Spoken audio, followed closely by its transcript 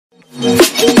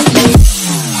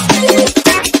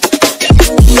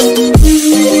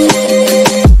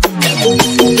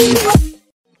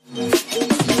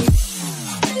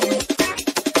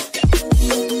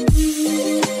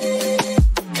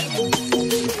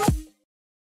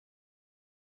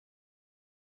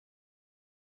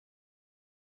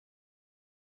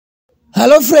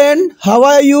Hello friend, how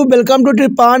are you? Welcome to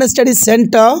Tripan Study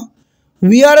Center.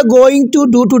 We are going to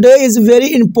do today is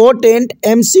very important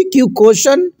MCQ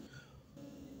question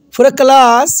for a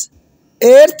class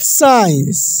 8th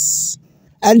science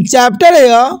and chapter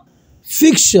here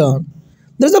fiction.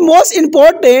 This is the most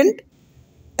important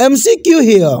MCQ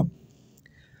here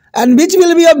and which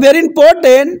will be a very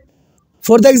important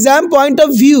for the exam point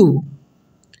of view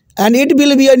and it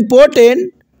will be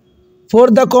important for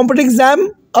the competitive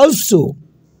exam also.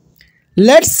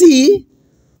 Let's see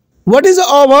what is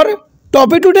our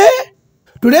topic today.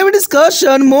 Today we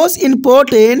discussion most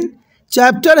important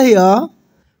chapter here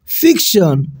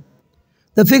fiction.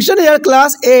 The fiction here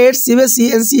class 8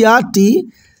 CBSE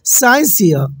NCERT science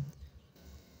here.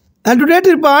 And today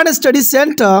Tripan Study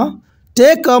Center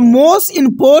take a most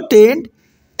important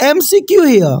MCQ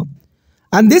here.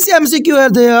 And this MCQ are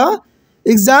there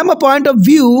exam point of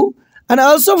view and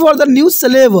also for the new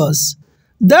syllabus.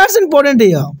 That's important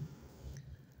here.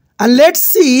 And let's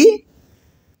see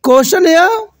question here.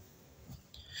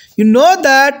 You know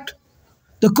that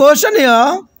the question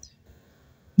here,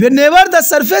 whenever the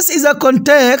surface is a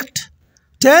contact,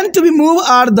 tend to be moved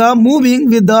or the moving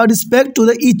with the respect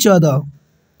to each other.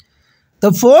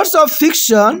 The force of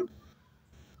friction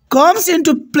comes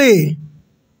into play.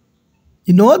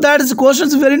 You know that this question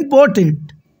is very important.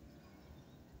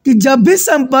 कि जब भी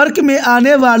संपर्क में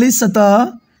आने वाली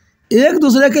सतह एक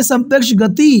दूसरे के सापेक्ष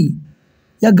गति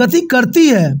या गति करती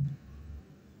है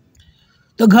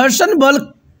तो घर्षण बल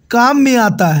काम में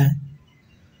आता है।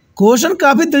 क्वेश्चन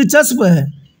काफ़ी दिलचस्प है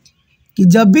कि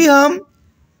जब भी हम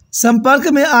संपर्क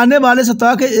में आने वाले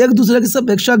सतह के एक दूसरे के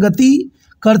सापेक्ष गति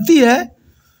करती है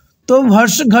तो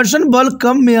घर्षण बल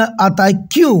कम में आता है।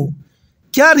 क्यों,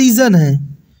 क्या रीज़न है?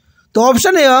 तो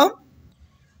ऑप्शन है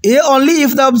A only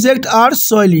if the object are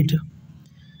solid,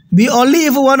 B only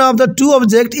if one of the two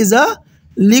object is a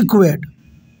liquid,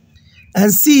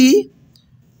 and C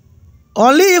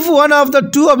only if one of the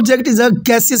two object is a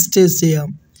gaseous state here,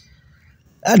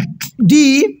 and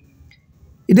D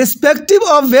irrespective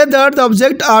of whether the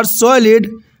object are solid,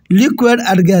 liquid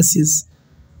or gaseous.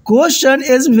 Question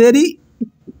is very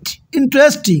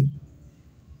interesting.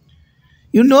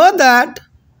 You know that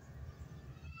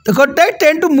the contact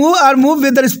tend to move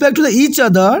with respect to each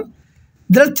other.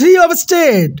 There are three of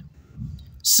state: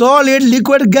 solid,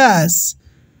 liquid, gas.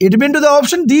 It means the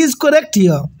option D is correct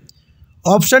here.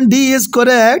 Option D is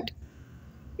correct,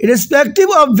 irrespective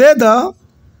of whether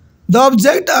the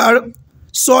object are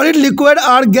solid, liquid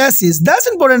or gases. That's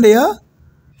important here.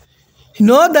 You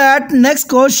know that next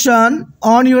question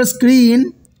on your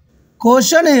screen.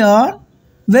 Question here,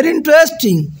 very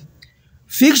interesting.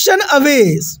 Friction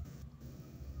aways.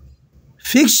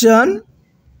 Friction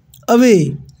away,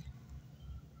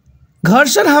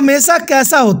 घर्षण हमेशा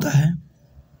कैसा होता है?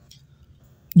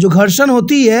 जो घर्षण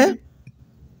होती है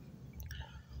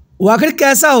वो आखिर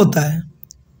कैसा होता है?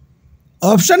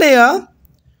 ऑप्शन है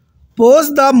pose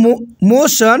the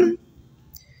motion,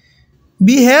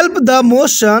 B help the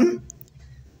motion,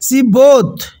 C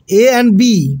both A and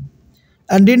B,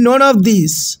 and D none of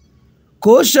this.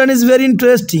 Question is very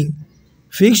interesting.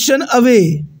 Friction away,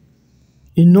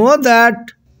 you know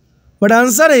that, but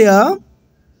answer here,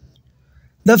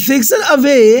 the friction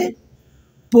away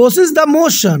poses the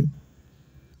motion.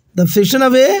 The friction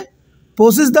away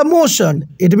poses the motion.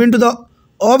 It means the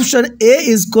option A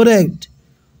is correct.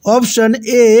 Option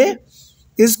A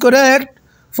is correct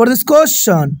for this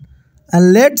question.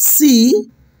 And let's see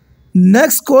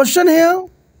next question here.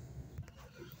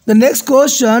 The next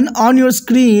question on your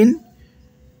screen.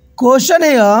 Question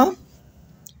here,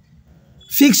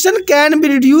 friction can be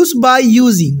reduced by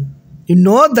using. You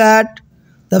know that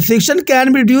the friction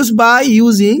can be reduced by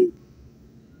using.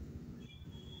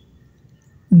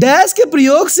 Dash के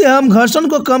प्रयोग से हम घर्षण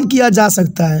को कम किया जा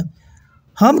सकता है.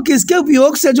 हम किसके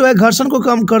उपयोग से जो है घर्षण को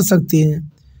कम कर सकते हैं?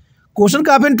 क्वेश्चन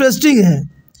काफ़ी इंटरेस्टिंग है.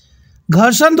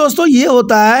 घर्षण दोस्तों ये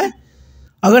होता है,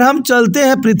 अगर हम चलते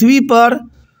हैं पृथ्वी पर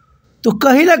तो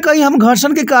कहीं ना कहीं हम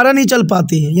घर्षण के कारण ही चल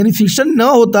पाते हैं. यानी फ्रिक्शन न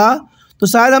होता तो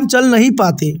शायद हम चल नहीं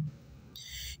पाते.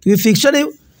 क्योंकि फ्रिक्शन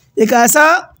एक ऐसा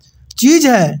चीज़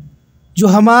है जो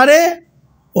हमारे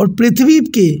और पृथ्वी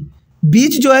के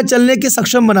बीच जो है चलने के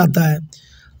सक्षम बनाता है.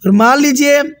 और मान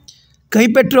लीजिए कहीं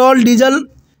पेट्रोल डीजल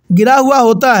गिरा हुआ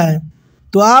होता है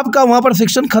तो आपका वहाँ पर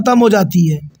फ्रिक्शन ख़त्म हो जाती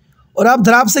है और आप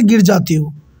धड़ाम से गिर जाते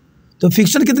हो. तो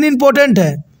फ्रिक्शन कितनी इम्पोर्टेंट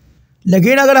है.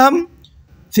 लेकिन अगर हम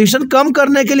फ्रिक्शन कम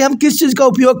करने के लिए हम किस चीज़ का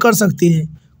उपयोग कर सकते हैं?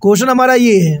 क्वेश्चन हमारा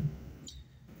ये है.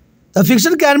 The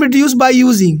friction can be reduced by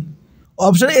using.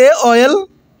 Option A oil,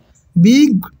 B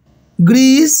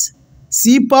grease,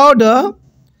 C powder,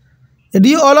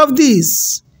 D all of these.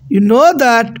 You know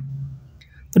that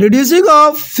reducing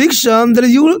of friction, there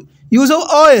is use of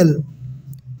oil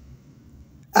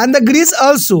and the grease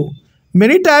also.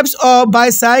 Many types of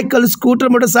bicycle, scooter,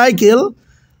 motorcycle,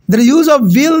 there is use of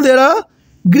wheel, there are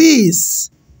grease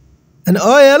and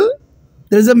oil.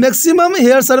 There is a maximum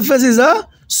here surface is a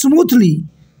smoothly.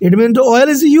 It means the oil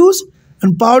is used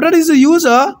and powder is used.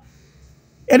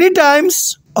 Any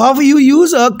times of you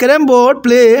use a carom board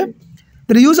play,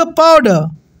 there use a powder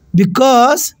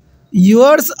because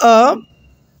yours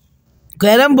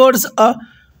carom boards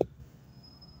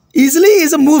easily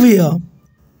is a move here.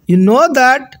 You know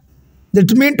that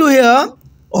mean to here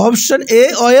option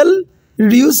A oil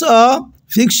reduce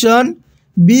friction,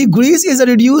 B grease is a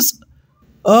reduce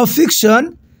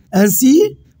friction, and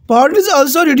C powder is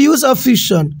also reduce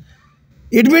friction.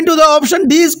 It means to the option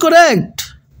D is correct.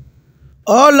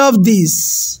 All of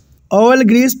these oil,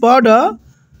 grease, powder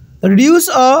reduce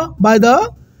by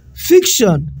the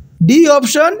friction. D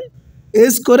option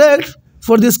is correct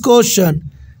for this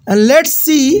question. And let's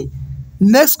see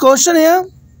next question here.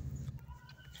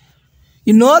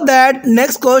 You know that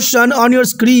next question on your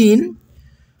screen.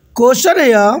 Question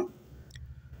here.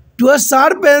 To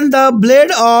sharpen the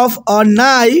blade of a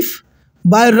knife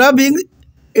by rubbing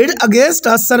it against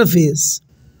a surface,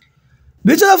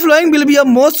 which of the following will be a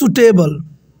most suitable?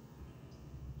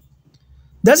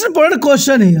 That's an important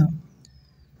question here.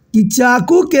 कि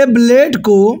चाकू के blade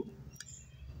को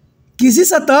किसी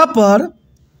सतह पर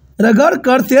रगड़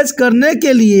कर तेज करने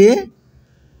के लिए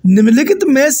निम्नलिखित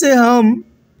में से हम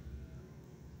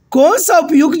कौन सा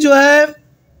उपयुक्त जो है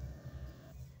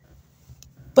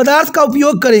पदार्थ का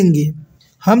उपयोग करेंगे?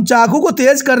 हम चाकू को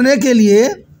तेज करने के लिए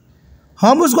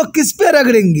हम उसको किस पे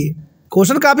रगड़ेंगे?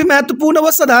 क्वेश्चन काफ़ी महत्वपूर्ण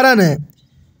व साधारण है।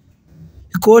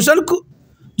 क्वेश्चन को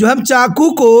जो हम चाकू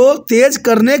को तेज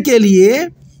करने के लिए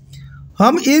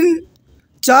हम इन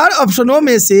चार ऑप्शनों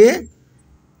में से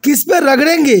किस पे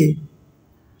रगड़ेंगे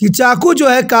कि चाकू जो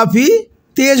है काफ़ी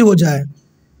तेज हो जाए?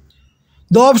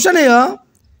 दो ऑप्शन है यहाँ,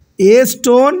 a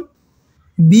stone,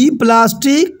 B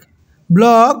plastic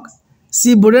block,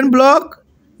 C wooden block,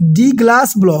 D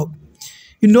glass block.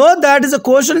 You know that is a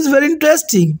question is very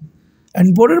interesting and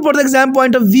important for the exam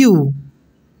point of view.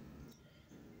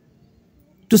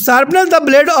 To sharpen the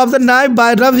blade of the knife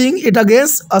by rubbing it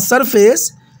against a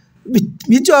surface,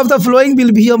 which of the following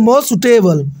will be most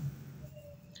suitable?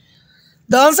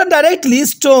 The answer directly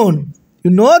is stone.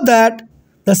 You know that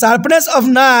the sharpness of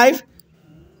knife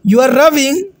you are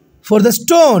rubbing for the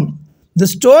stone. The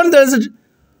stone there is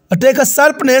take a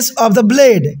sharpness of the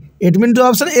blade. It means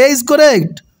option A is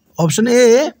correct. Option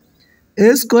A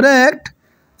is correct.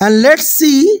 And let's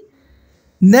see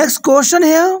next question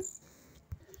here.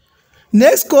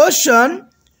 Next question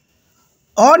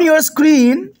on your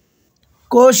screen.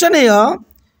 Question here.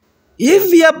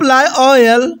 If we apply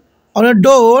oil on a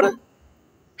door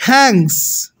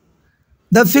hangs,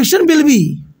 the friction will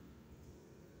be.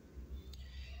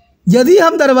 यदि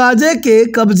हम दरवाजे के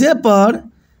कब्जे पर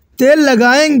तेल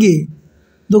लगाएंगे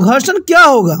तो घर्षण क्या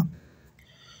होगा?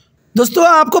 दोस्तों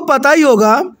आपको पता ही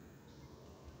होगा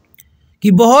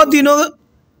कि बहुत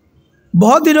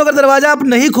दिनों का दरवाज़ा आप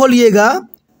नहीं खोलिएगा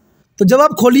तो जब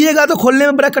आप खोलिएगा तो खोलने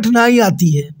में बड़ा कठिनाई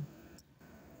आती है।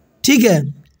 ठीक है,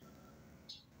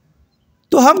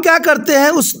 तो हम क्या करते हैं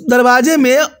उस दरवाजे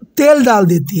में तेल डाल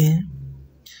देते हैं।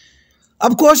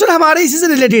 अब क्वेश्चन हमारे इसी से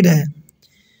रिलेटेड है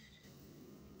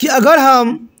कि अगर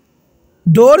हम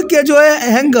डोर के जो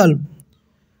है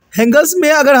हैंगल्स में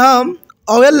अगर हम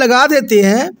ऑयल लगा देते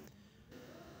हैं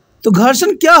तो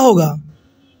घर्षण क्या होगा?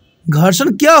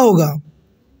 घर्षण क्या होगा?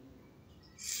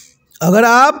 अगर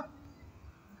आप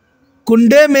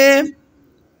कुंडे में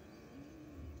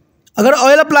अगर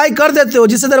ऑयल अप्लाई कर देते हो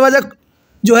जिससे दरवाज़ा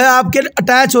जो है आपके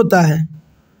अटैच होता है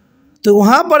तो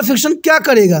वहाँ पर फ्रिक्शन क्या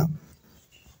करेगा?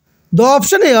 दो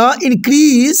ऑप्शन है,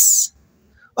 increase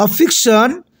a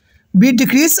friction, be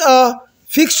decrease a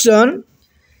friction,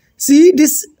 C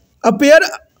disappear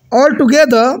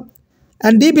altogether,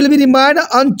 and D will be remain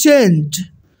unchanged.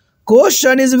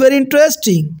 Question is very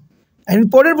interesting and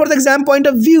important for the exam point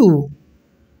of view.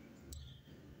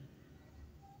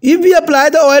 If we apply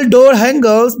the oil door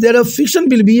handles, there a friction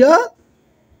will be a.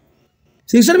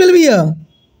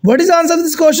 What is the answer to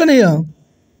this question here?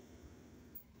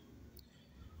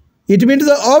 It means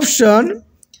the option.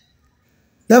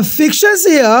 The frictions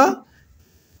here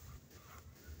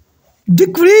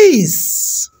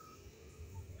decrease.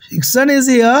 Friction is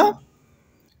here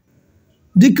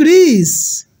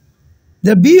decrease.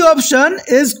 The B option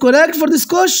is correct for this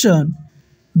question.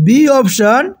 B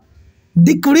option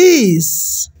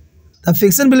decrease. The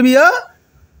friction will be a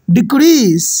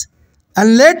decrease.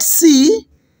 And let's see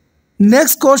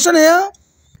next question here.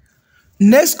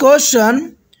 Next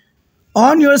question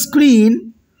On your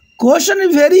screen, question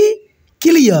is very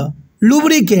clear.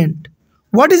 Lubricant.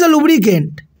 What is a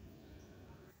lubricant?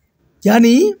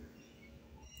 यानी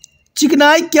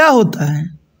चिकनाई क्या होता है?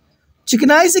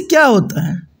 चिकनाई से क्या होता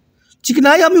है?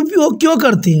 चिकनाई हम उपयोग क्यों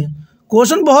करते हैं?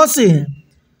 क्वेश्चन बहुत से हैं।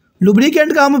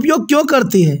 लुब्रिकेंट का हम उपयोग क्यों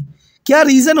करते हैं? क्या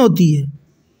रीज़न होती है?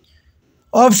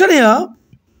 ऑप्शन है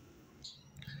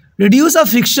reduce of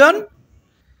friction,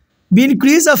 be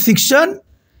increase of friction,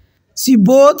 C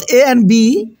both A and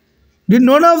B, D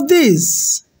known of this.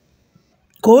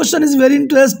 Question is very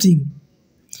interesting.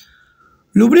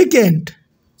 Lubricant.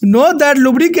 You know that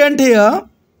lubricant here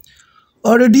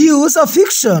or reduce of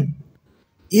friction.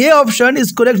 A option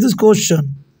is correct this question.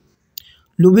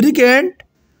 Lubricant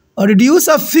or reduce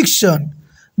of friction.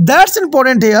 That's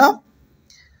important here.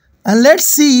 And let's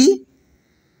see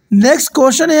next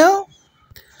question here.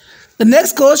 The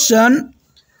next question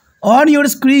on your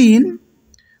screen.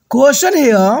 Question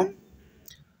here.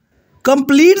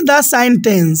 Complete the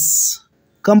sentence.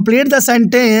 Complete the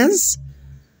sentence.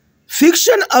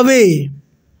 Friction away.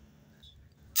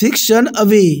 Friction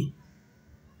away.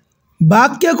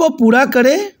 वाक्य को पूरा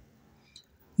करें.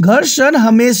 घर्षण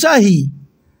हमेशा ही.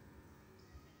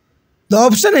 The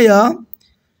option here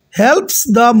helps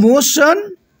the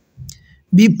motion,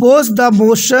 B oppose the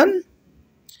motion,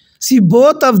 C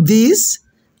both of these,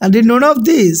 and D none of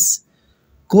these.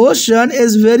 Question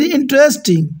is very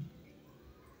interesting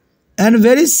and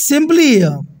very simply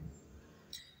here.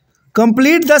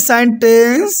 Complete the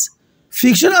sentence.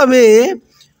 Friction away,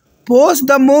 pose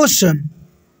the motion.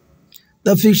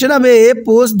 The friction away,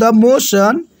 pose the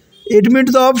motion. It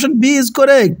means the option B is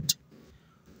correct.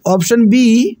 Option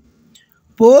B,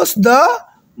 pose the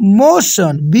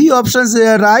motion. B option is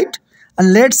right.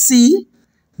 And let's see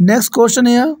next question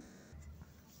here.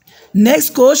 Next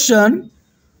question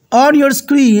on your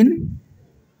screen.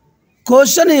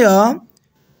 Question here.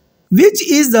 Which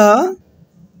is the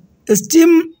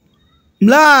streamline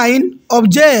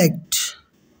object?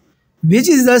 Which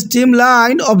is the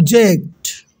streamline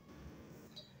object?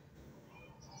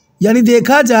 यानी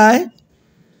देखा जाए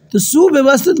तो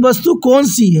सुव्यवस्थित वस्तु कौन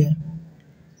सी है?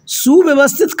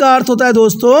 सुव्यवस्थित का अर्थ होता है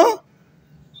दोस्तों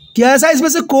कि ऐसा इसमें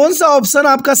से कौन सा ऑप्शन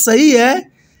आपका सही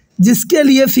है जिसके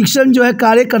लिए फ्रिक्शन जो है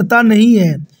कार्य करता नहीं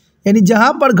है, यानी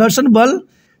जहां पर घर्षण बल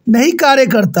नहीं कार्य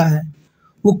करता है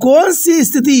वो कौन सी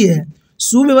स्थिति है?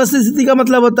 सुव्यवस्थित स्थिति का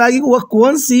मतलब होता है कि वह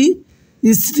कौन सी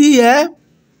स्थिति है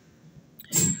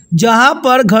जहां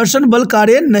पर घर्षण बल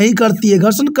कार्य नहीं करती है,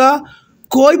 घर्षण का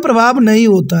कोई प्रभाव नहीं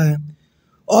होता है.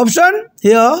 Option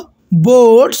here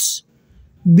boats,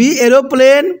 B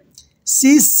aeroplane,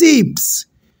 C ships,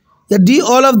 या D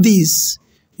all of this.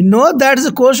 You know that is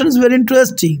a question is very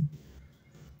interesting.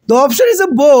 The option is a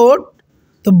boat.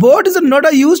 The boat is not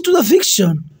a use to the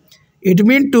friction. It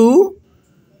mean to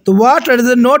the water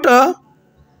is not a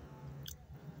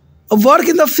work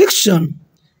in the friction.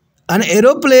 An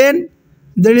aeroplane,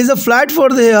 there is a flight for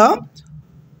the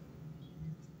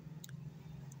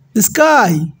sky.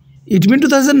 It means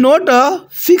there is not a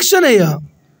friction here.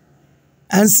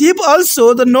 And ship also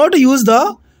the not use the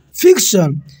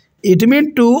friction. It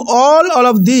means to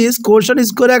all of these question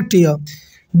is correct here.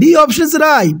 D option is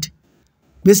right.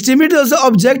 Which means the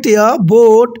object here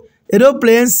boat,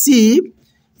 aeroplane, ship.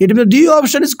 It means D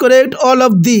option is correct. All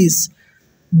of these.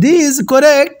 This is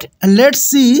correct. And let's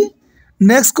see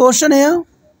next question here.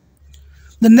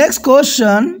 The next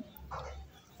question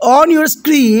on your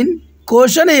screen.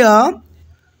 Question here.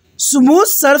 Smooth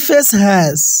surface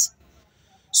has.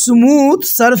 Smooth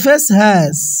surface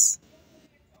has.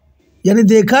 यानी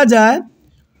देखा जाए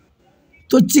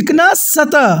तो चिकना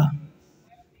सतह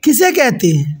किसे कहते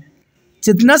हैं?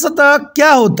 चिकना सतह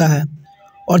क्या होता है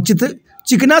और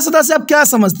चिकना सतह से आप क्या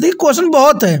समझते हैं? क्वेश्चन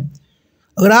बहुत है.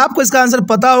 अगर आपको इसका आंसर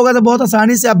पता होगा तो बहुत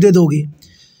आसानी से आप दे दोगे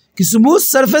कि smooth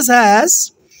surface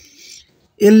has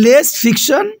a less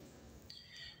friction,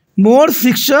 more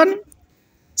friction,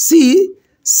 C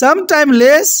some time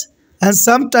less and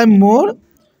some time more,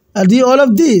 D all of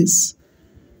this.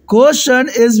 Question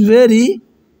is very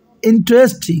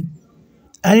interesting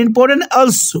and important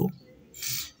also.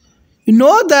 You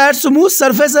know that smooth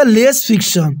surface a less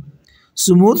friction.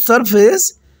 Smooth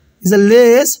surface is a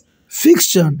less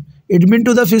friction. It means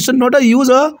to the friction not a use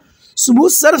a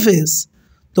smooth surface.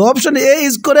 The option A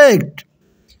is correct.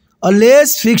 A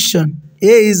less friction.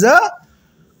 A is a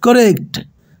correct.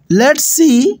 Let's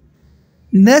see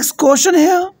next question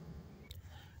here.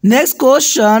 Next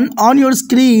question on your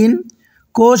screen.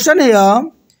 Question here.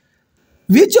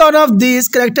 Which one of these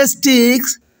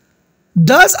characteristics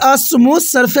does a smooth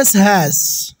surface has?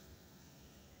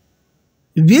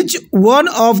 Which one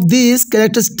of these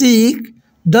characteristics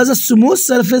does a smooth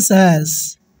surface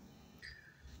has?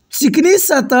 चिकनी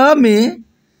सतह में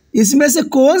इसमें से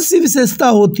कौन सी विशेषता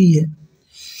होती है?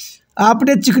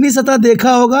 आपने चिकनी सतह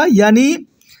देखा होगा, यानी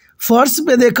फर्श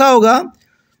पे देखा होगा,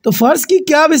 तो फर्श की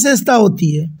क्या विशेषता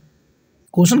होती है?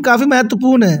 क्वेश्चन काफ़ी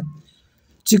महत्वपूर्ण है।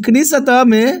 चिकनी सतह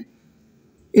में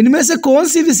इनमें से कौन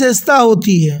सी विशेषता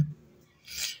होती है?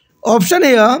 ऑप्शन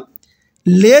है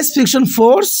less friction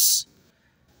force,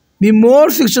 be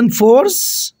more friction force,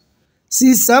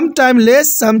 C some time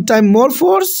less some time more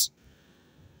force,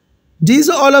 these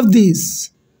all of these.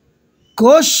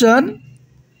 Question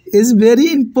is very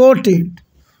important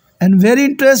and very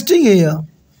interesting here.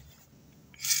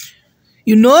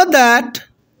 You know that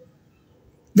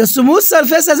the smooth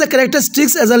surface has a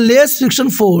characteristics as a less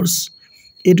friction force.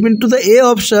 It means to the A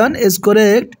option is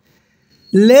correct.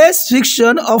 Less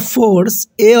friction of force.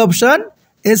 A option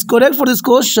is correct for this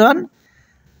question.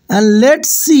 And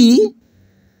let's see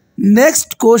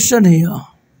next question here.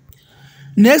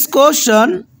 Next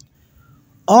question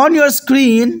on your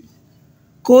screen.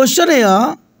 Question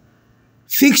here.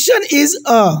 Friction is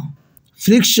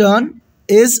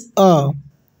a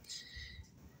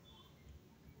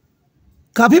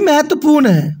काफ़ी महत्वपूर्ण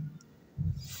है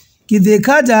कि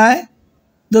देखा जाए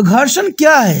तो घर्षण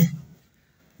क्या है,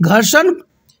 घर्षण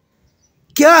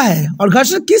क्या है और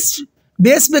घर्षण किस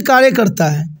बेस पे कार्य करता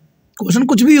है। क्वेश्चन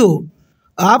कुछ भी हो,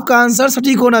 आपका आंसर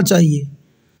सटीक होना चाहिए।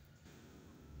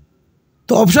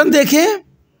 तो ऑप्शन देखें,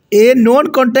 a non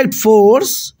contact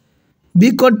force,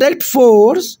 B contact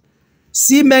force,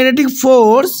 C magnetic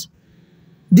force,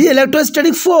 D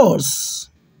electrostatic force.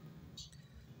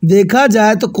 देखा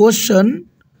जाए तो क्वेश्चन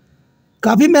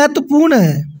काफ़ी महत्वपूर्ण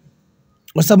है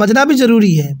और समझना भी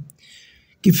जरूरी है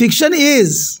कि friction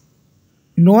is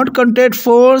not contact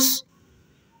force,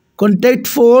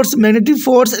 magnetic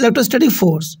force, electrostatic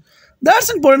force.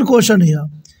 That's important question here,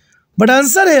 but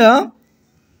answer here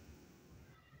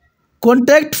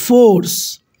contact force.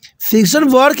 Friction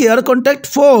work here contact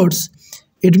force.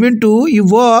 It means to you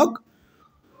walk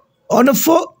on a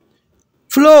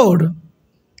floor.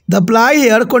 The apply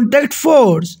here contact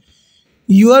force.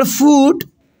 Your foot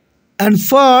and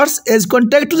force is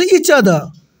contact to each other.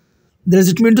 There is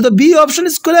it means to the B option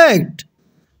is correct.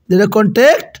 There is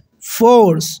contact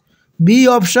force. B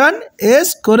option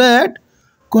is correct.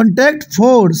 Contact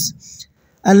force.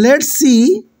 And let's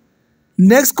see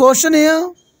next question here.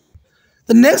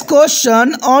 The next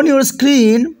question on your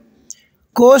screen.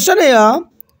 Question here.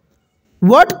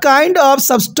 What kind of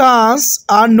substance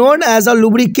are known as a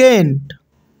lubricant?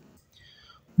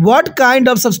 What kind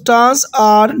of substance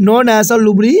are known as a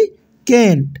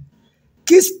lubricant?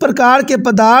 किस प्रकार के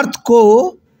पदार्थ को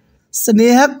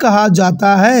स्नेहक कहा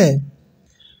जाता है?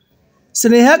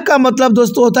 स्नेहक का मतलब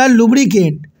दोस्तों होता है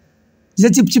लुब्रिकेंट,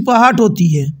 जैसे चिपचिपाहट होती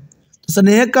है। तो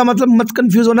स्नेहक का मतलब मत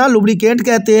कंफ्यूज होना, लुब्रिकेंट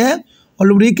कहते हैं। और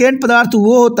लुब्रिकेंट पदार्थ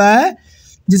वो होता है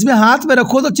जिसमें हाथ में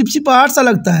रखो तो चिपचिपाहट सा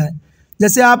लगता है।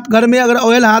 जैसे आप घर में अगर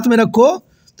ऑयल हाथ में रखो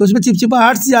तो उसमें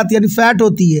चिपचिपाहट सी आती है, यानी फैट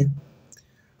होती है।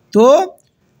 तो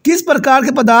किस प्रकार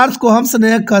के पदार्थ को हम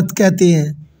स्नेहक कहते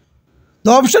हैं? द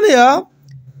ऑप्शन है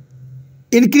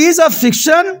increase of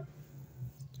friction,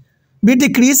 be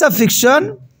decrease of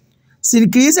friction, C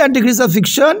increase and decrease of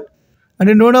friction, and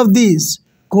known of this.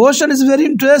 Question is very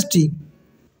interesting.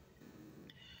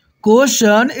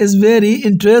 Question is very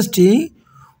interesting.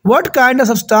 What kind of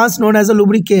substance known as a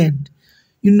lubricant?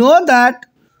 You know that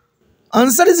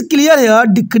answer is clear here.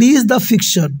 Decrease the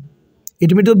friction.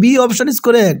 It means B option is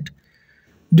correct.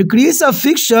 Decrease of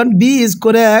friction, B is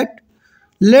correct.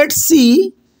 Let's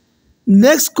see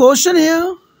next question here.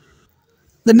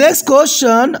 The next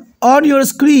question on your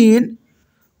screen.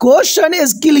 Question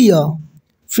is clear.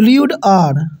 Fluid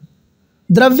R.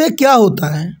 द्रव्य क्या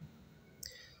होता है?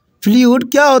 Fluid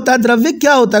क्या होता है, द्रव्य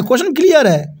क्या होता है? क्वेश्चन क्लियर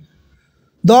है।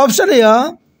 द ऑप्शन है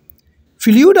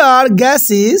fluid are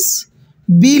gases,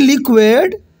 B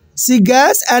liquid, C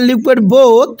gas and liquid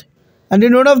both, and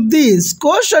known of this.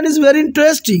 Question is very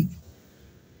interesting.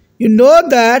 You know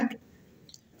that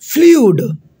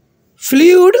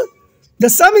fluid, the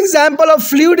some example of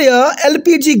fluid here,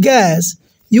 LPG gas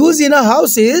used in a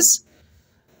house is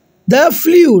the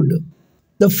fluid.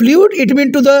 The fluid, it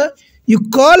means to the, you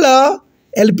call a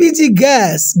LPG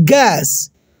gas,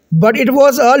 but it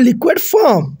was a liquid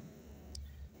form.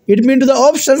 It means to the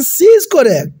option C is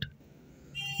correct.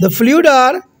 The fluid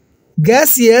are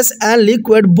gaseous and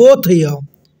liquid both here.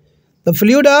 The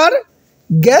fluid are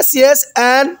gaseous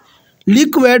and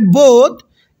liquid both.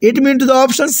 It means to the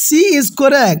option C is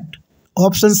correct.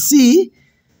 Option C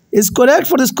is correct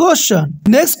for this question.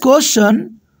 Next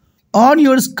question on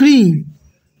your screen.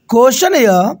 Question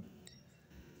here.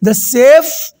 The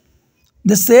safe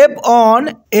The shape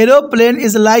on aeroplane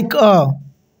is like a.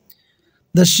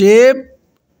 The shape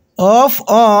of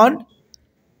an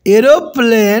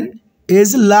aeroplane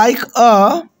is like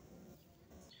a.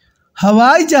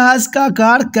 हवाई जहाज का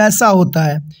आकार कैसा होता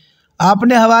है?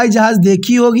 आपने हवाई जहाज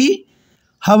देखी होगी।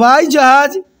 हवाई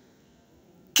जहाज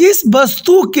किस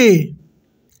वस्तु के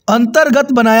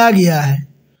अंतर्गत बनाया गया है?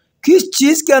 किस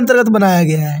चीज़ के अंतर्गत बनाया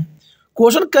गया है?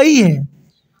 क्वेश्चन कई हैं।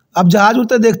 आप जहाज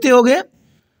उड़ते देखते होंगे,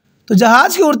 तो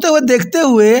जहाज के उड़ते हुए देखते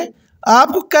हुए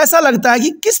आपको कैसा लगता है कि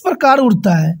किस प्रकार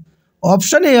उड़ता है?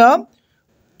 Option a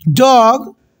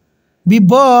dog, B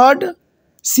bird,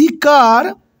 C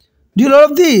car, do you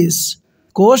love this?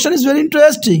 Question is very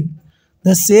interesting.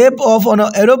 The shape of an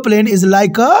aeroplane is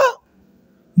like a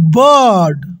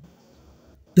bird.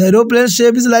 The aeroplane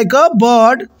shape is like a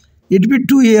bird. It be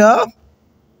two here.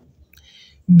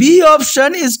 B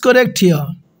option is correct here.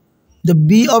 The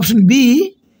B option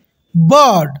B,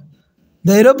 bird.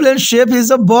 The aeroplane shape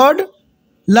is a bird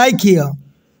like here.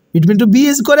 It means to B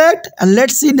is correct. And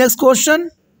let's see next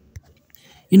question.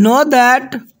 You know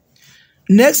that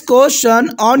next question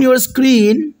on your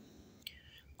screen.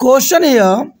 Question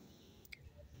here.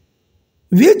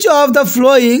 Which of the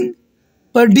following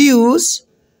produce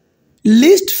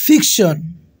least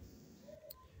fiction?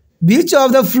 Which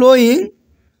of the following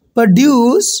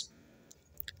produce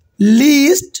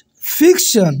least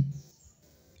fiction?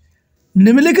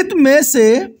 निम्नलिखित में से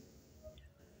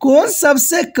कौन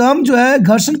सबसे कम जो है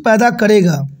घर्षण पैदा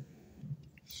करेगा?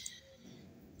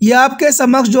 यह आपके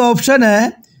समक्ष जो ऑप्शन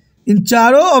है, इन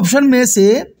चारों ऑप्शन में से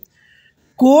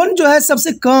कौन जो है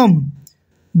सबसे कम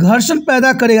घर्षण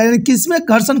पैदा करेगा, यानी किसमें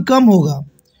घर्षण कम होगा?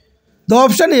 द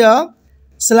ऑप्शन या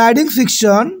sliding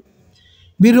fiction,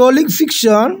 be rolling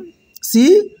fiction, C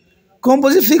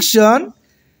composite fiction,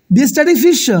 D static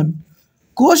fiction.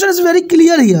 Question is very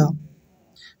clear here.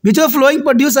 Which of flowing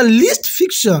produce a least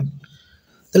fiction?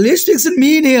 The least fiction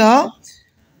mean here,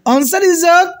 answer is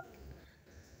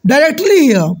directly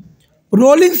here,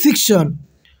 rolling fiction.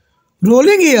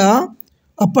 Rolling here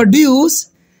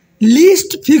produce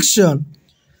least fiction.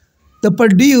 The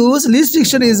produce least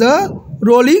fiction is a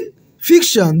rolling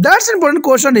fiction. That's an important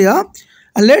question here.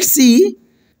 And let's see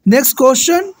next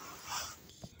question.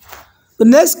 The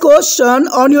next question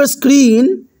on your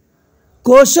screen.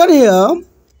 Question here.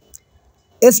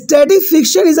 A static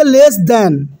fiction is a less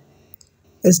than.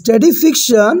 A static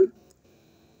fiction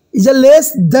is a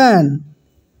less than.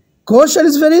 Question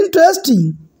is very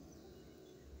interesting.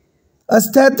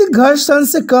 स्थैतिक घर्षण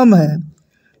से कम है.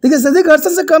 देखिए स्थैतिक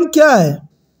घर्षण से कम क्या है?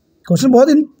 क्वेश्चन बहुत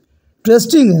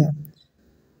इंटरेस्टिंग है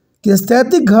कि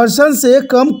स्थैतिक घर्षण से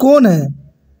कम कौन है?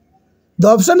 द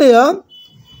ऑप्शन है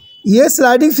ए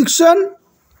sliding fiction,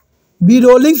 be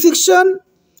rolling fiction,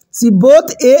 C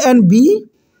both A and B,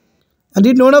 and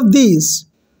did none of these.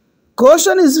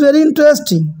 Question is very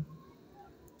interesting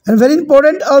and very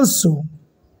important also.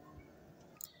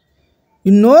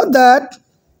 You know that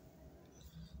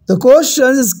the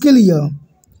question is clear.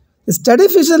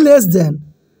 Static fiction less than.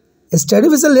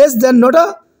 Static fiction less than, not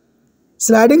a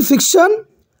sliding fiction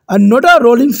and not a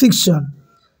rolling fiction.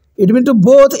 It means to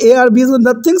both A or B. So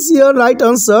nothing's here right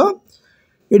answer.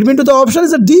 It means to the option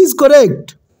is a D is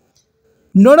correct.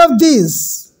 None of these.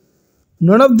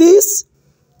 None of these.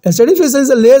 A static fiction is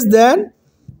a less than.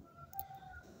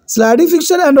 Sliding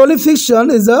fiction and rolling fiction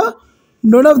is a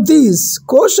none of these.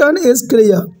 Question is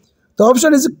clear. The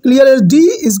option is clear as D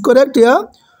is correct here.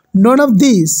 None of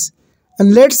these.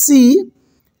 And let's see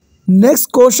next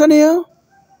question here.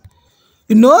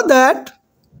 You know that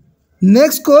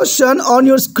next question on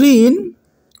your screen.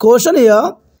 Question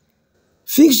here.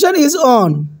 Fiction is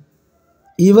on.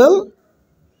 Evil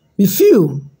be few.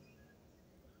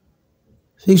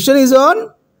 Fiction is on,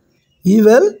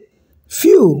 evil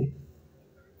few.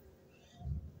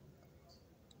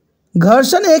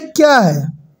 घर्षण एक क्या है?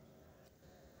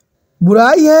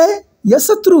 बुराई है या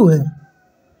शत्रु है?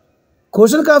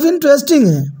 Question काफी इंटरेस्टिंग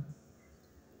है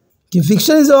कि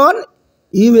fiction is on,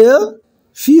 evil,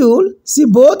 fuel, see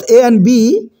both A and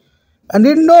B and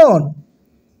it known.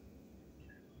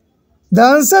 The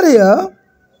answer here,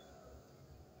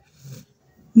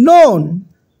 known.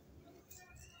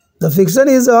 The fiction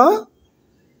is a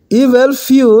evil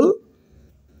fuel,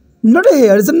 not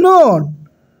here, it's a known.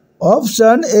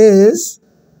 Option is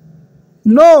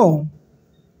no.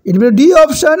 It means D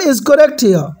option is correct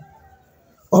here.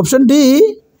 Option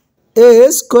D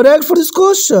is correct for this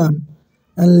question.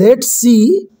 And let's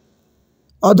see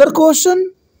other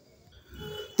question.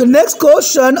 The next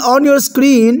question on your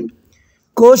screen.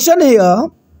 Question here.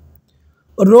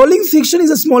 Rolling fiction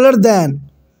is smaller than.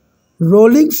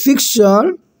 Rolling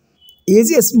fiction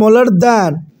is smaller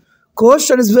than.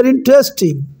 Question is very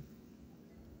interesting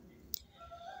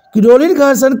कि rolling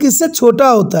घर्षण किससे छोटा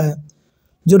होता है।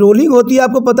 जो rolling होती है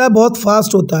आपको पता है बहुत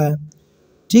फास्ट होता है,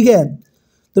 ठीक है।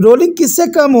 तो रोलिंग किससे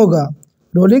कम होगा,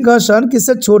 रोलिंग घर्षण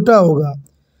किससे छोटा होगा।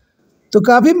 तो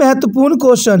काफ़ी महत्वपूर्ण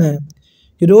क्वेश्चन है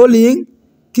कि रोलिंग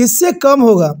किससे कम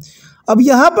होगा। अब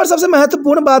यहाँ पर सबसे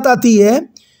महत्वपूर्ण बात आती है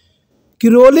कि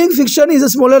rolling friction is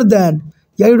smaller than,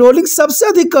 यानी रोलिंग सबसे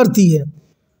अधिक करती है।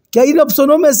 क्या इन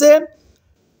ऑप्शनों में से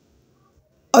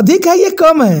अधिक है ये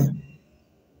कम है,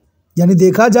 यानी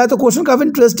देखा जाए तो क्वेश्चन काफ़ी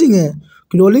इंटरेस्टिंग है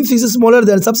कि रोलिंग फ्रिक्शन स्मॉलर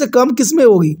दैन सबसे कम किस में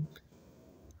होगी।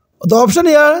 तो ऑप्शन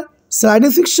यार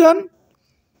sliding friction,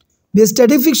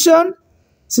 static friction,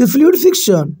 fluid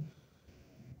friction.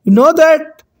 You know that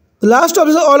the last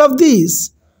option is all of these.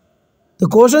 The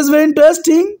question is very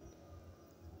interesting.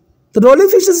 The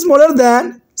rolling friction is smaller than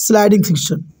sliding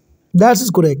friction. That is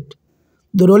correct.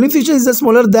 The rolling friction is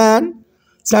smaller than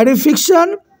sliding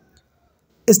friction,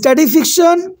 static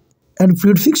friction, and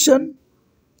fluid friction.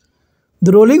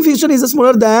 The rolling friction is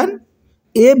smaller than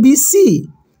A, B, C,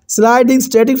 sliding,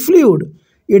 static, fluid.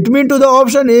 It means to the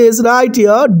option is right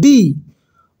here D.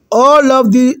 All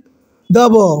of the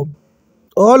above.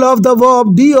 All of the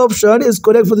above, D option is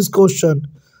correct for this question.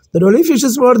 The rolling friction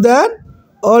is more than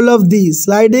all of these,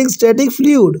 sliding, static,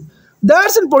 fluid.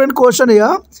 That's an important question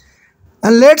here.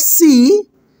 And let's see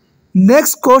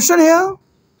next question here.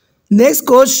 Next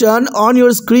question on your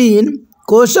screen.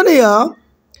 Question here.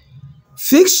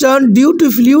 Friction due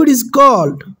to fluid is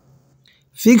called.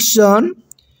 Friction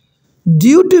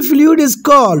due to fluid is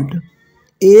called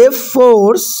A,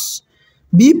 force,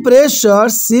 B, pressure,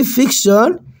 C,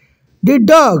 friction, D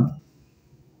डग।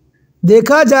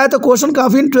 देखा जाए तो question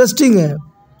काफ़ी interesting है।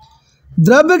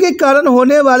 द्रव्य के कारण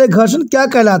होने वाले घर्षण क्या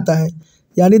कहलाता है,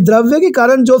 यानी द्रव्य के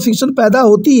कारण जो फ्रिक्शन पैदा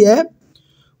होती है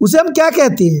उसे हम क्या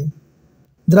कहते हैं।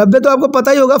 द्रव्य तो आपको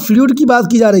पता ही होगा, फ्लूइड की बात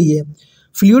की जा रही है।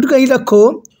 फ्लूइड कहीं रखो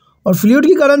और फ्लूइड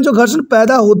के कारण जो घर्षण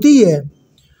पैदा होती है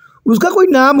उसका कोई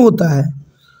नाम होता है,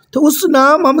 तो उस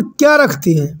नाम हम क्या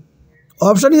रखते हैं।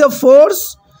 Option is force,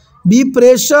 B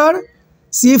pressure,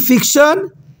 C friction,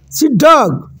 See,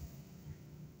 dog.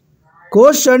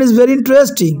 Question is very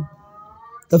interesting.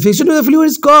 The friction to the fluid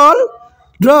is called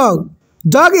drag.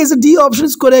 Drag is the D option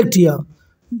is correct here.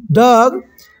 Drag.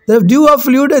 The due of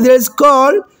fluid there is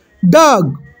called drag.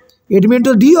 It means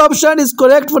the D option is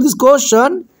correct for this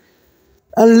question.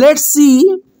 And let's see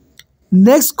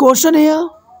next question here.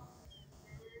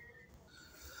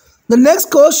 The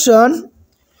next question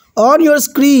on your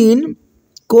screen.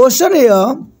 Question here.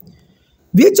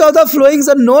 Which of the following is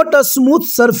not a smooth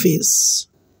surface?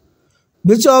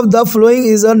 Which of the following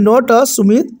is not a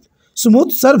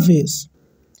smooth surface?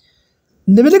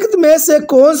 निम्नलिखित में से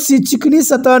कौन सी चिकनी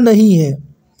सतह नहीं है।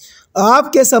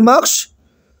 आपके समक्ष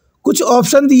कुछ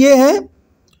ऑप्शन दिए हैं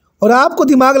और आपको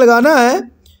दिमाग लगाना है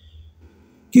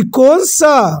कि कौन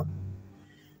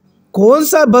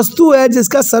सा वस्तु है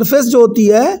जिसका सरफेस जो होती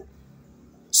है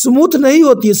स्मूथ नहीं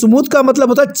होती है। स्मूथ का मतलब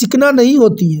होता है चिकना नहीं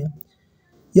होती है,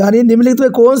 यानी निम्नलिखित में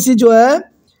कौन सी जो है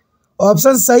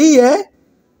ऑप्शन सही है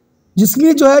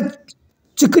जिसमें जो है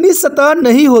चिकनी सतह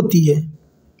नहीं होती है।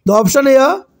 द ऑप्शन है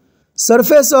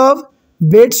surface of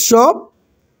bed shop,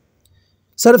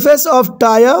 surface of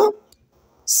tyre,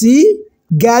 C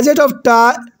gadget of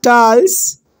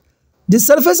tiles, the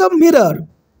surface of mirror.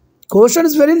 Question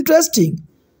is very interesting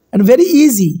and very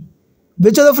easy.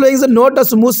 Which of the following is not a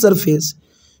smooth surface?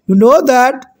 You know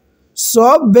that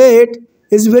soft bed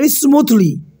is very smoothly.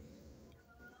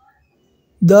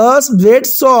 The bed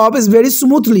soft is very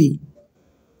smoothly.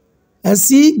 And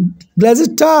see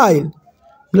glazed tile.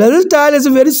 Glazed tile is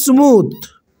very smooth.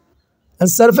 And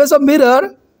surface of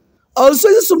mirror also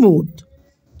is smooth.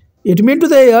 It means to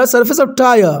the surface of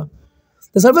tire.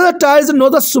 The surface of tire is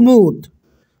not smooth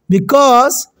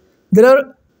because there are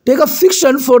take a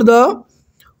friction for the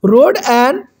road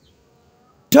and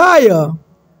tire.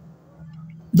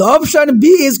 The option B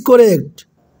is correct.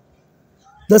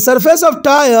 The surface of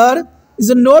tire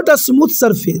is not a smooth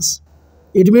surface.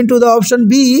 It means to the option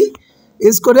B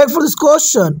is correct for this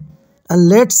question. And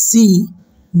let's see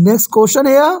next question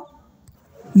here.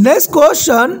 Next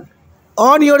question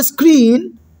on your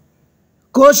screen.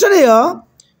 Question here.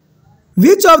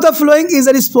 Which of the following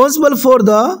is responsible for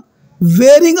the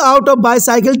wearing out of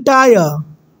bicycle tire?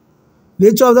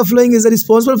 Which of the following is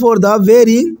responsible for the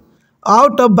wearing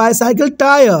out of bicycle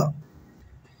tire?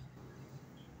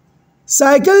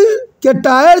 Cycle के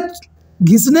tyre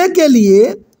घिसने के लिए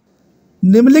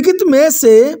निम्नलिखित में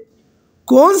से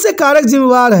कौन से कारक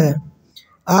जिम्मेवार है।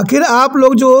 आखिर आप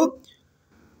लोग जो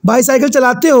बाईसाइकिल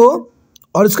चलाते हो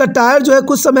और उसका टायर जो है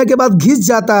कुछ समय के बाद घिस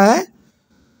जाता है,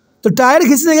 तो टायर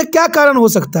घिसने का क्या कारण हो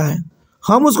सकता है,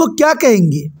 हम उसको क्या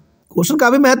कहेंगे। क्वेश्चन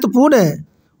काफ़ी महत्वपूर्ण है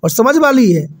और समझ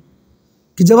वाली है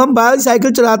कि जब हम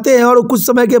बाइसाइकिल चलाते हैं और कुछ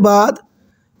समय के बाद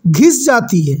घिस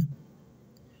जाती है,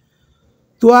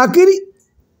 तो आखिर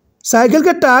साइकिल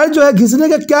का टायर जो है घिसने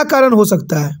का क्या कारण हो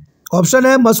सकता है। ऑप्शन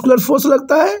है मस्कुलर फोर्स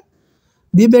लगता है,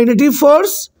 B magnetic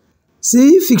force,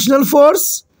 C frictional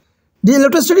force, D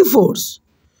electrostatic force.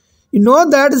 You know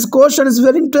that this question is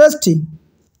very interesting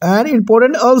and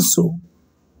important also.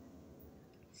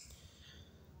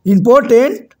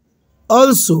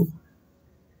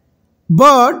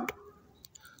 But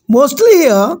mostly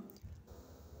here,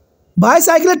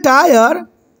 bicycle tire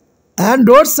and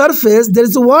road surface, there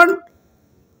is one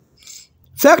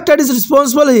factor is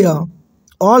responsible here.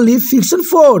 Only friction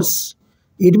force.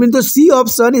 It means the C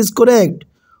option is correct.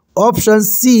 Option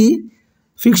C,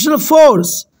 frictional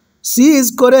force. C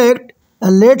is correct.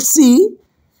 And let's see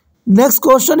next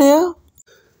question here.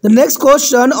 The next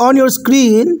question on your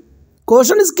screen.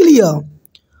 Question is clear.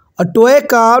 A toy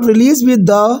car released with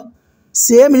the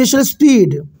same initial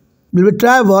speed will be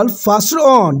travel faster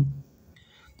on.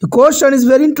 The question is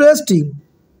very interesting.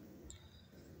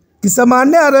 कि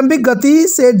सामान्य आरंभिक गति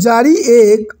से जारी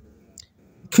एक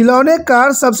खिलौने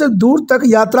car सबसे दूर तक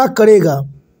यात्रा करेगा।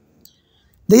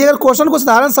 देखिए, अगर क्वेश्चन को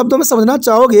साधारण शब्दों में समझना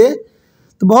चाहोगे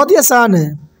तो बहुत ही आसान है।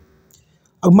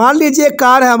 अब मान लीजिए एक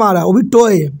कार है हमारा, वो भी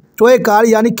टॉय कार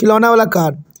यानी खिलौना वाला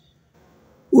कार।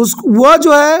 वह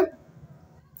जो है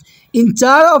इन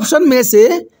चार ऑप्शन में से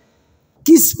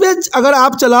किस पे अगर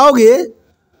आप चलाओगे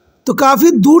तो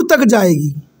काफ़ी दूर तक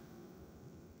जाएगी।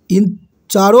 इन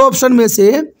चारों ऑप्शन में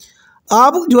से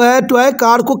आप जो है टॉय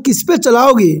कार को किस पे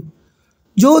चलाओगे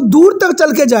जो दूर तक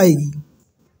चल के जाएगी।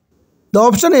 द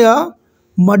ऑप्शन है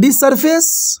muddy surface,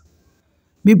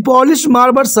 B polish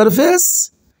marble surface,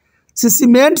 C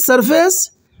cement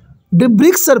surface, D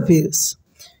brick surface.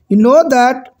 You know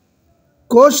that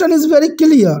question is very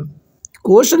clear.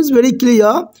 Question is very clear.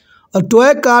 A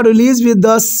toy car released with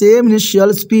the same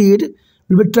initial speed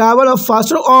will be travel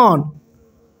faster on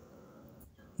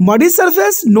muddy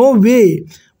surface. No way.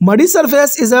 Muddy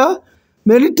surface is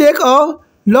mainly take a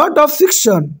lot of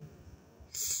friction,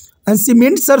 and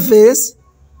cement surface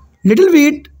little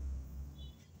bit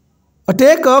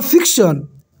take a friction,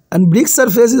 and brick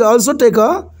surface is also take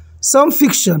some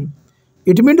friction.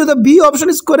 It means the B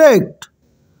option is correct.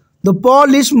 The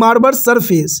polished marble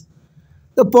surface.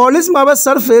 The polished marble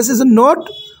surface is not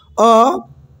a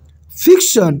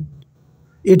friction.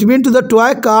 It means to the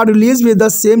toy car released with the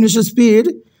same initial speed,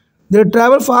 they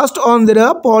travel fast on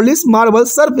their polished marble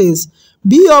surface.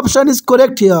 B option is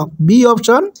correct here. B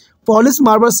option, polished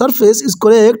marble surface is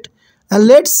correct. And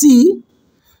let's see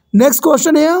next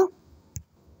question here.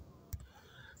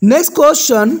 Next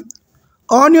question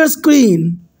on your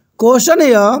screen. Question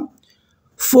here.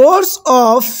 Force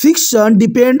of friction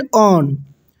depend on.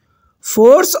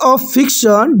 Force of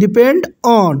friction depend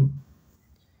on.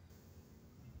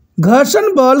 घर्षण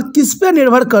बल किस पे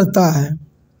निर्भर करता है।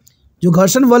 जो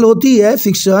घर्षण बल होती है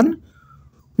फ्रिक्शन,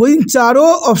 वो इन चारों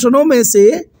ऑप्शनों में से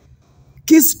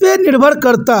किस पे निर्भर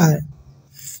करता है,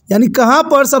 यानी कहाँ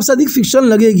पर सबसे अधिक फ्रिक्शन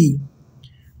लगेगी।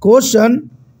 क्वेश्चन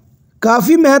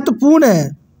काफ़ी महत्वपूर्ण है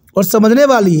और समझने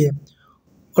वाली है।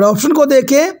 और ऑप्शन को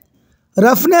देखें,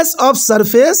 roughness of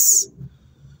surface,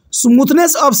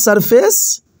 smoothness of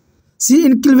surface, C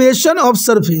inclination of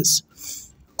surface.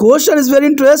 Question is very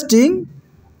interesting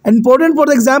and important for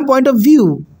the exam point of view.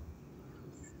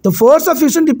 The force of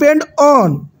friction depend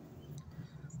on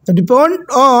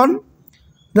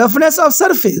roughness of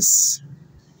surface,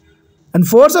 and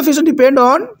force of friction depend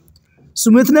on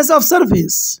smoothness of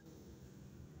surface.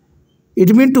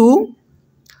 It means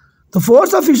the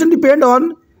force of friction depend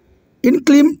on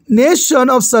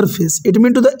inclination of surface. It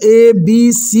means the A,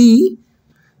 B, C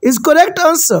is correct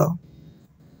answer.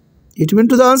 It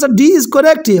means the answer D is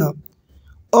correct here.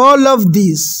 All of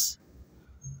these,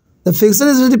 the friction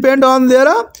is depend on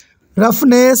their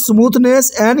roughness, smoothness,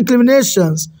 and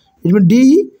inclinations. It means D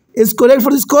is correct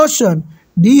for this question.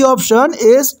 D option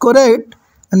is correct.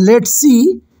 And let's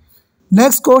see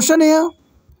next question here.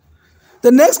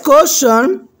 The next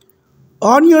question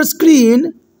on your screen: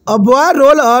 a boy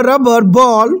roll a rubber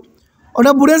ball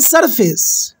on a wooden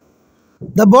surface.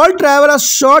 The ball travels a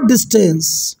short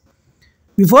distance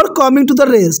before coming to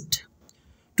the rest.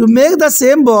 To make the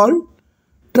same ball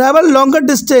travel longer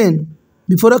distance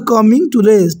before coming to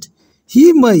rest, he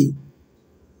may.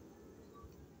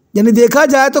 यानी देखा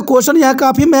जाए तो question यहाँ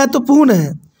काफ़ी महत्वपूर्ण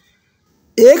है।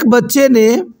 एक बच्चे ने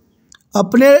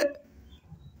अपने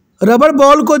रबर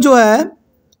बॉल को जो है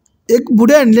एक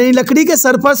वुडन यानी लकड़ी के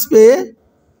सरफेस पे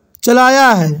चलाया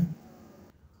है,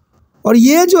 और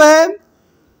ये जो है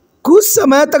कुछ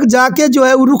समय तक जाके जो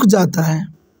है वो रुक जाता है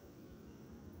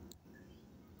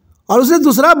और उसने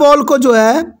दूसरा बॉल को जो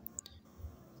है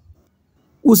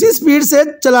उसी स्पीड से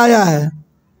चलाया है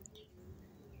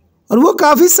और वो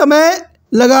काफ़ी समय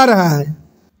लगा रहा है।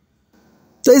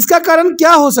 तो इसका कारण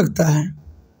क्या हो सकता है,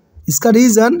 इसका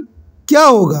रीज़न क्या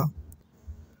होगा?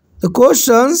 The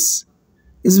questions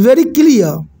is very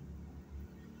clear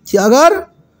कि अगर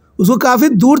उसको काफ़ी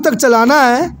दूर तक चलाना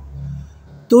है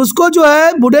तो उसको जो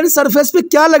है वुडन सरफेस पे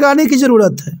क्या लगाने की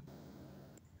ज़रूरत है।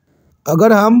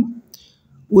 अगर हम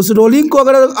उस रोलिंग को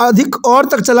अगर अधिक और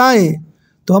तक चलाएं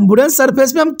तो हम वुडन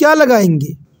सरफेस पे हम क्या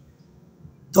लगाएंगे?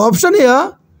 तो ऑप्शन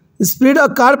है spread a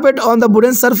carpet on the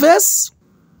wooden surface,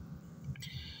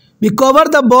 we cover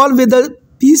the ball with a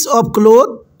piece of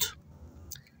cloth,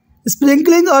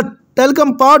 sprinkling a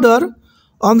talcum powder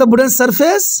on the wooden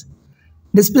surface,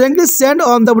 sprinkling sand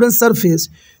on the wooden surface.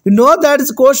 You know that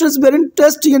this question is very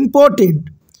interesting and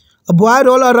important. A boy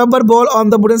roll a rubber ball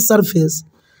on the wooden surface.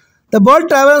 The ball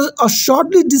travels a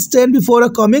shortly distance before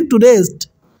coming to rest.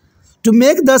 To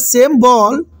make the same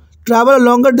ball travel a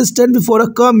longer distance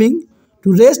before coming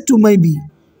to rest to my be.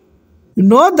 You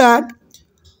know that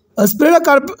spread a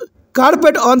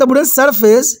carpet on the wooden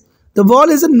surface, the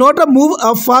ball is not a move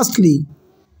up fastly,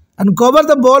 and cover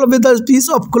the ball with a piece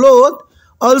of cloth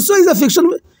also is a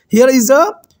fiction. Here is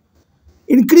a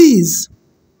increase.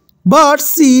 But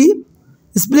see,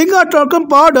 sprinkle a talcum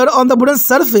powder on the wooden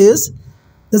surface.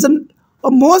 There's a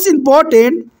most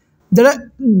important, there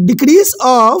are decrease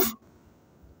of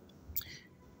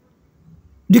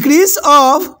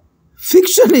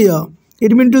fiction here.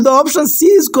 It means to the option C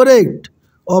is correct.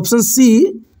 Option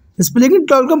C, sprinkling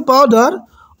talcum powder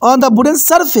on the wooden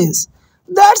surface.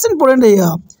 That's important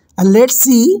here. And let's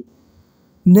see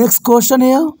next question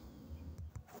here.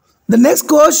 The next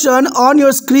question on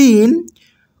your screen.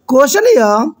 Question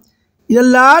here, in a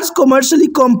large commercially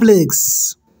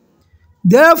complex,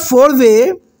 there are 4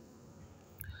 ways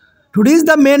to reach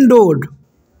the main road.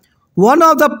 One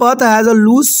of the path has a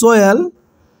loose soil.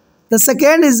 The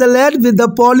second is laid with the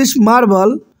polished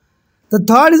marble. The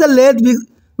third is laid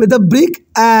with a brick,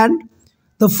 and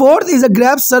the fourth is a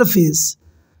grass surface.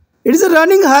 It is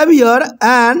running heavier,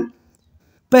 and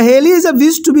Paheli is a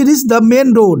wish to be reached the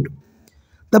main road.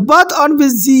 The path on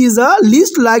which she is a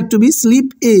least like to be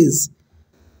sleep is.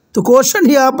 तो question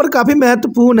यहाँ पर काफ़ी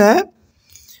महत्वपूर्ण है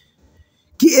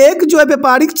कि एक जो है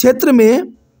व्यापारिक क्षेत्र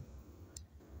में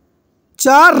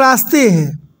 4 रास्ते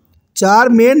हैं, 4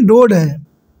 मेन रोड हैं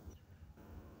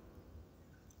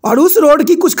और उस रोड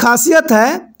की कुछ खासियत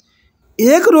है।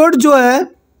 एक रोड जो है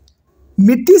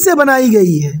मिट्टी से बनाई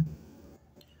गई है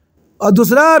और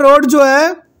दूसरा रोड जो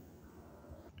है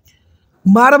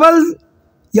मार्बल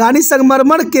यानी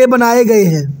संगमरमर के बनाए गए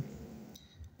हैं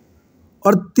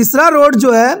और तीसरा रोड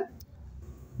जो है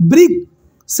ब्रिक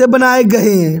से बनाए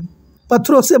गए हैं,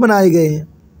 पत्थरों से बनाए गए हैं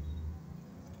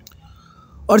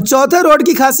और चौथे रोड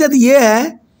की खासियत ये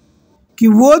है कि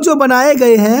वो जो बनाए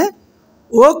गए हैं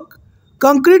वो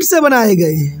कंक्रीट से बनाए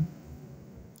गए हैं।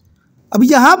 अब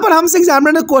यहाँ पर हमसे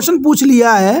एग्जामिनर ने क्वेश्चन पूछ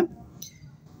लिया है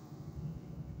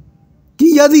कि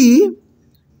यदि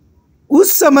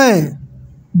उस समय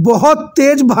बहुत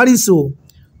तेज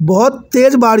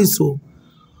बारिश हो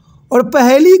और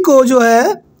पहेली को जो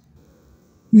है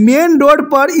मेन रोड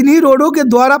पर इन्हीं रोडों के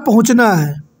द्वारा पहुँचना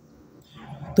है,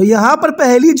 तो यहाँ पर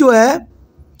पहेली जो है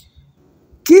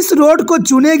किस रोड को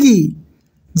चुनेगी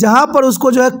जहाँ पर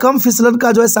उसको जो है कम फिसलन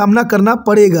का जो है सामना करना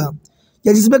पड़ेगा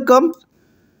या जिसमें कम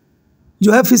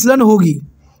जो है फिसलन होगी।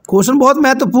 क्वेश्चन बहुत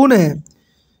महत्वपूर्ण है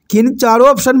कि इन चारों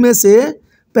ऑप्शन में से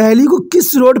पहेली को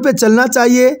किस रोड पे चलना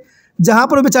चाहिए जहाँ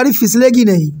पर वो बेचारी फिसलेगी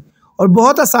नहीं और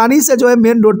बहुत आसानी से जो है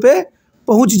मेन रोड पे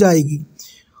पहुँच जाएगी।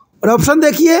 और ऑप्शन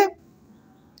देखिए,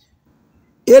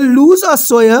 ए lose a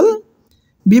soil,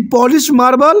 B polish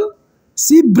marble,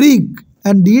 C brick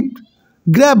and D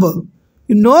gravel.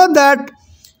 You know that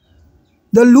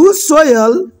the loose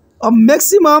soil of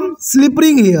maximum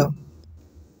slipping here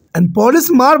and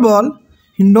polished marble,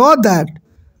 you know that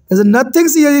there's nothing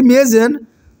here. Imagine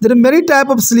there are many type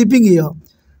of slipping here.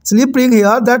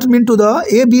 That means to the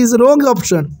A, B is wrong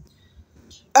option.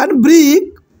 And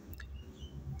brick,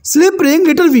 slipping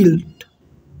little bit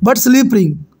but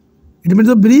slipping, it means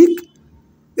the brick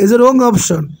is a wrong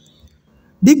option.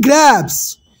 The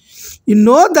grabs, you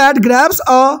know that grabs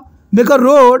are make a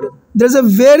road. There's a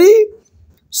very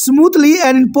smoothly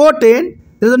and important,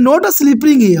 there is not a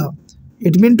slipping here.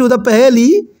 It means to the paheli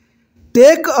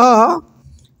take a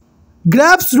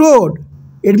grabs road.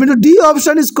 It means D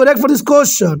option is correct for this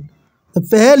question. The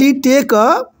paheli take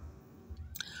a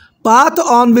path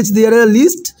on which there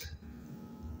is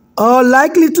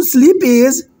likely to sleep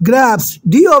is grabs.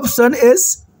 D option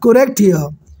is correct here.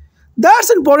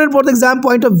 That's important for the exam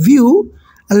point of view.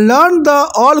 And learn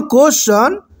the all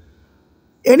question,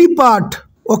 any part.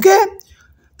 Okay?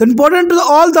 The important to the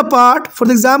all the part for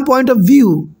the exam point of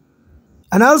view.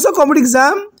 And also competitive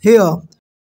exam here.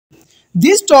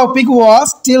 This topic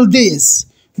was till this.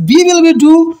 We will be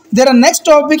do their next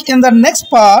topic in the next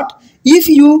part. If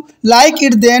you like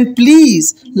it, then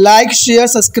please like, share,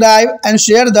 subscribe and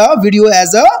share the video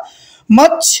as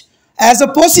much as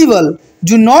possible.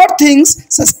 Do not think,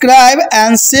 subscribe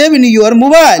and save in your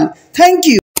mobile. Thank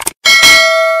you.